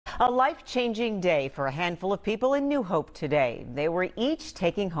A life-changing day for a handful of people in New Hope today. They were each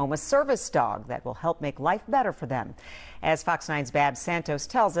taking home a service dog that will help make life better for them. As Fox 9's Babs Santos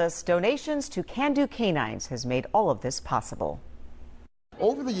tells us, donations to Do Canines has made all of this possible.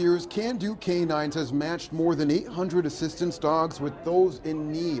 Over the years, Do Canines has matched more than 800 assistance dogs with those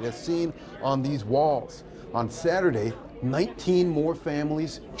in need, as seen on these walls. On Saturday, 19 more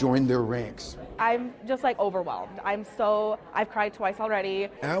families joined their ranks. I'm just overwhelmed. I've cried twice already.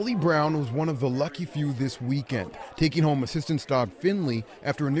 Allie Brown was one of the lucky few this weekend, taking home assistance dog Finley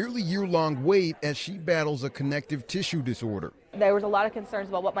after a nearly year-long wait as she battles a connective tissue disorder. There was a lot of concerns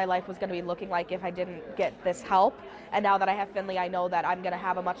about what my life was going to be looking like if I didn't get this help. And now that I have Finley, I know that I'm going to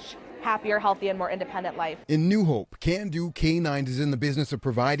have a much happier, healthy, and more independent life. In New Hope, Do Canines is in the business of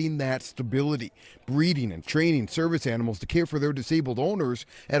providing that stability, breeding and training service animals to care for their disabled owners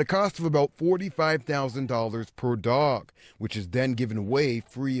at a cost of about $45,000 per dog, which is then given away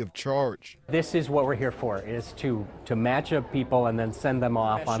free of charge. This is what we're here for, is to match up people and then send them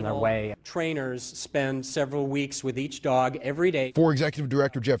off on their way. Trainers spend several weeks with each dog every day. For Executive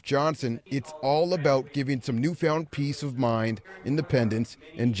Director Jeff Johnson, it's all about giving some newfound peace of mind, independence,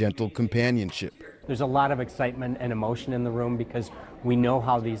 and gentle companionship. There's a lot of excitement and emotion in the room because we know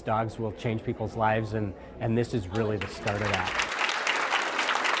how these dogs will change people's lives, and this is really the start of that.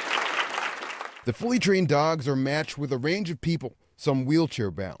 The fully trained dogs are matched with a range of people, some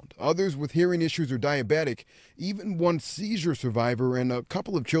wheelchair-bound, others with hearing issues or diabetic, even one seizure survivor and a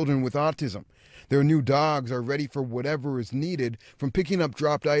couple of children with autism. Their new dogs are ready for whatever is needed, from picking up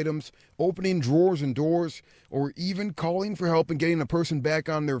dropped items, opening drawers and doors, or even calling for help in getting a person back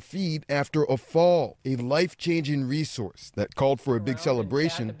on their feet after a fall. A life-changing resource that called for a big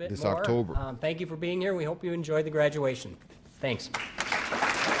celebration this October. Thank you for being here. We hope you enjoy the graduation. Thanks.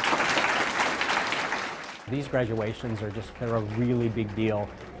 These graduations they're a really big deal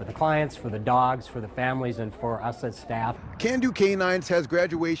for the clients, for the dogs, for the families, and for us as staff. Do Canines has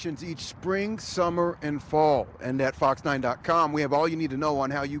graduations each spring, summer, and fall. And at fox9.com, we have all you need to know on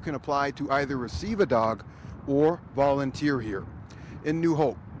how you can apply to either receive a dog or volunteer here. In New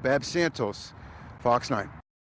Hope, Babs Santos, Fox 9.